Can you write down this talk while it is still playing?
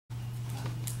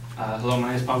Hello, my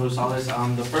name is Pablo Salas.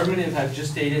 The affirmative have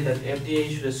just stated that the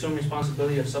FDA should assume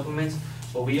responsibility of supplements,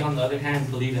 but we, on the other hand,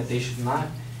 believe that they should not.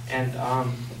 And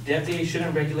the FDA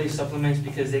shouldn't regulate supplements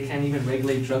because they can't even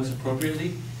regulate drugs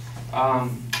appropriately.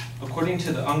 According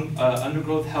to the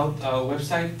Undergrowth Health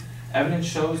website, evidence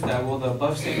shows that while the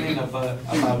above statement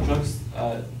about drugs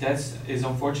deaths is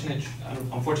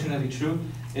unfortunately true,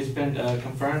 it's been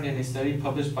confirmed in a study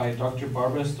published by Dr.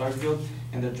 Barbara Starfield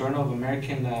in the Journal of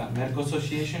American Medical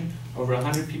Association. Over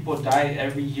 100 people die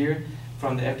every year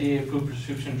from the FDA-approved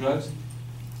prescription drugs.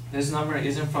 This number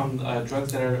isn't from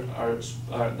drugs that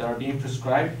are being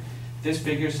prescribed. This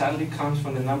figure sadly comes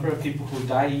from the number of people who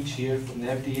die each year from the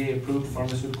FDA-approved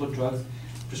pharmaceutical drugs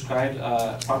prescribed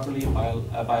properly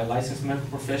by a licensed medical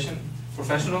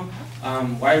professional.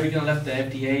 Why are we going to let the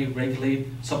FDA regulate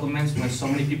supplements when so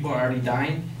many people are already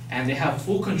dying and they have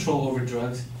full control over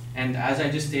drugs? And as I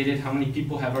just stated, how many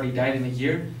people have already died in a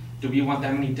year? Do we want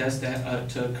that many deaths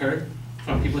to occur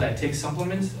from people that take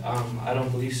supplements? I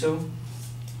don't believe so.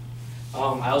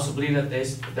 I also believe that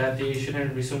they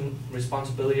shouldn't assume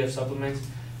responsibility of supplements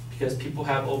because people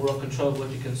have overall control of what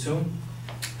you consume.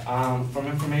 From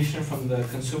information from the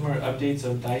consumer updates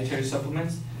of dietary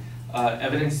supplements,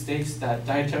 evidence states that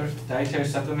dietary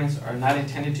supplements are not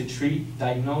intended to treat,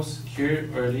 diagnose, cure,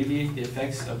 or alleviate the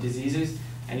effects of diseases,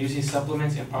 and using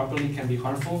supplements improperly can be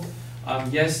harmful.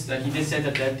 Yes, he did say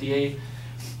that the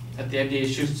FDA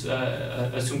should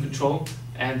assume control,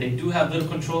 and they do have little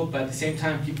control, but at the same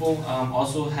time, people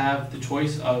also have the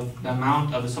choice of the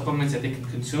amount of the supplements that they can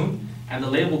consume, and the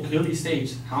label clearly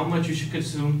states how much you should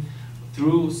consume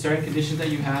through certain conditions that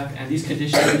you have, and these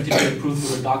conditions need to be approved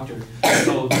through a doctor.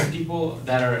 So the people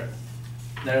that are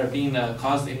being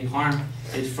caused any harm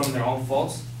is from their own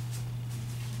faults.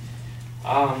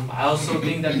 I also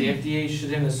think that the FDA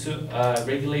shouldn't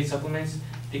regulate supplements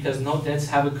because no deaths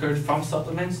have occurred from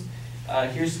supplements.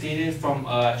 Here stated from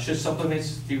should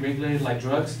supplements be regulated like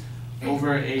drugs?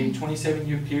 Over a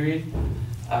 27-year period,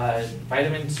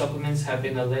 vitamin supplements have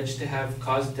been alleged to have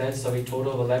caused deaths of a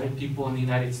total of 11 people in the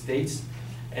United States.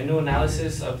 A new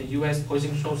analysis of the U.S.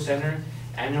 Poison Control Center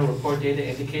annual report data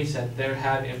indicates that there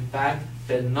have in fact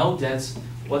been no deaths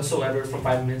whatsoever from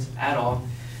vitamins at all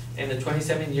in the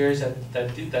 27 years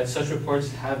that such reports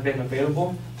have been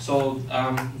available. So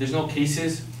there's no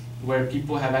cases where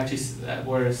people have actually,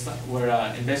 where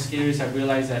investigators have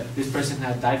realized that this person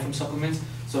had died from supplements.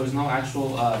 So there's no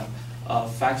actual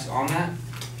facts on that.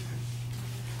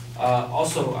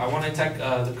 Also, I want to attack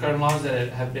the current laws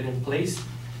that have been in place.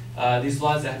 These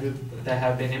laws that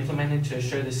have been implemented to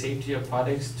assure the safety of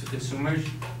products to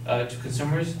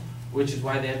consumers, which is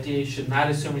why the FDA should not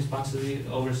assume responsibility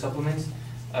over supplements.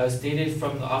 Stated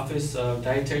from the Office of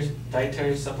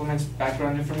Dietary Supplements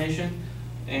Background Information,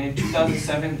 in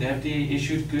 2007, the FDA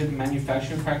issued good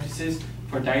manufacturing practices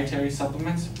for dietary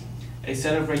supplements, a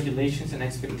set of regulations and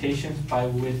expectations by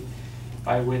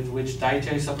which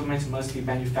dietary supplements must be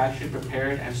manufactured,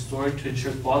 prepared, and stored to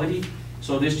ensure quality.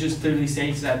 So this just clearly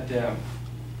states that the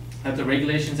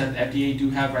regulations that the FDA do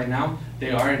have right now,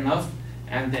 they are enough,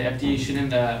 and the FDA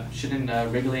shouldn't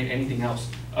regulate anything else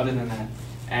other than that.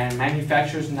 And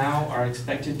manufacturers now are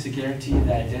expected to guarantee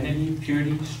the identity,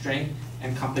 purity, strength,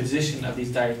 and composition of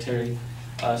these dietary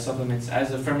supplements. As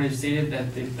the affirmative stated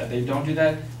that they don't do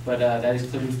that, but that is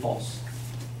clearly false.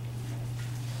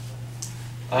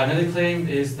 Another claim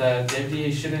is that the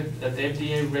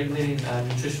FDA regulating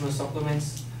nutritional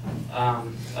supplements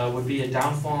would be a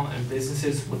downfall and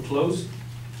businesses would close.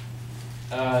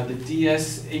 The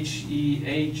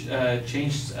DSHEA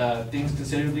changed things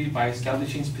considerably by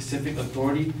establishing specific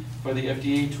authority for the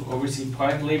FDA to oversee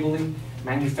product labeling,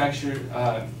 manufacture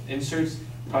inserts,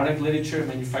 product literature,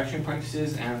 manufacturing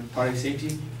practices, and product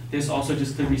safety. This also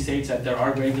just clearly states that there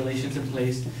are regulations in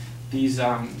place. These,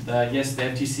 the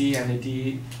FTC and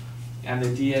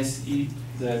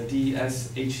the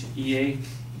DSHEA,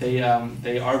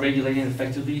 they are regulating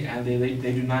effectively, and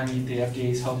they do not need the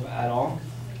FDA's help at all.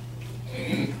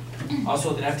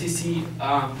 Also, the FTC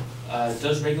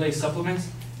does regulate supplements,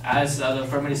 as the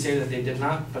affirmative stated that they did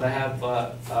not, but I have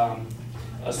a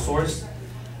source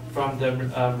from the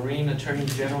Marine Attorney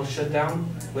General shutdown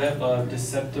web of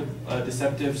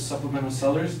deceptive supplemental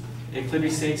sellers. It clearly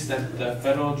states that the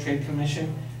Federal Trade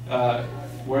Commission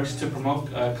works to promote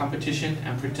competition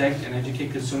and protect and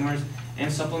educate consumers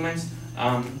in supplements.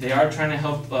 They are trying to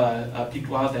help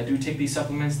people out that do take these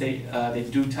supplements. They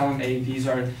do tell them, hey, these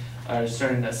are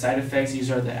certain side effects, these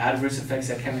are the adverse effects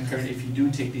that can occur if you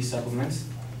do take these supplements.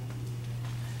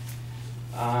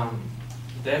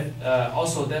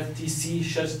 Also, the FTC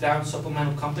shuts down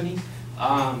supplemental companies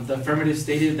The affirmative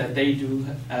stated that they do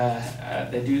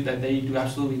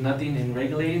absolutely nothing in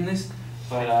regulating this,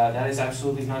 but that is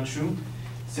absolutely not true.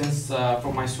 Since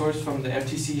from my source from the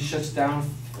FTC shuts down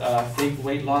fake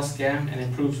weight loss scam and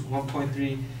improves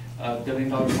 $1.3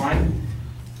 billion fine,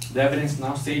 the evidence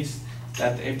now states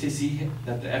that the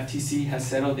FTC has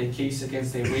settled a case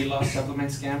against a weight loss supplement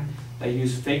scam that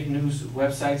used fake news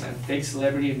websites and fake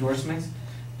celebrity endorsements.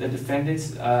 The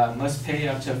defendants must pay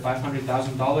up to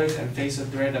 $500,000 and face a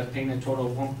threat of paying a total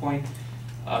of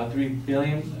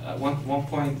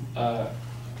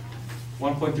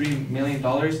 $1.3 million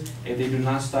if they do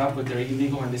not stop with their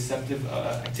illegal and deceptive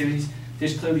activities.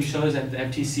 This clearly shows that the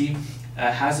FTC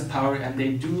has the power, and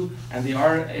they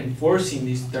are enforcing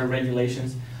their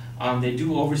regulations. They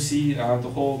do oversee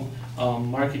the whole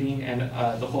marketing and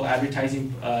the whole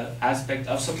advertising aspect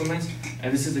of supplements,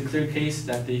 and this is a clear case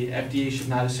that the FDA should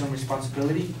not assume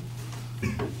responsibility.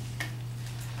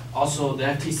 Also, the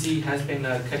FTC has been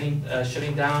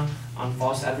shutting down on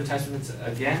false advertisements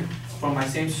again. From my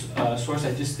same source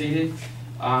I just stated,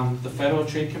 the Federal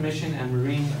Trade Commission and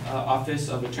Marine Office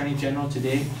of Attorney General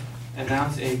today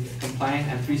announced a complaint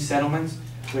and 3 settlements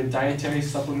with dietary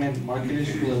supplement marketers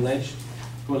who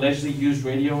allegedly use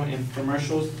radio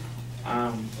infomercials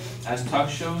as talk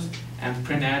shows and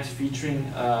print ads featuring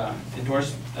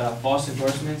false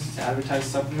endorsements to advertise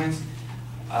supplements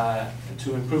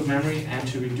to improve memory and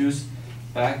to reduce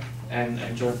back and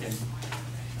joint pain.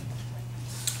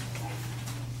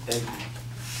 Thank you.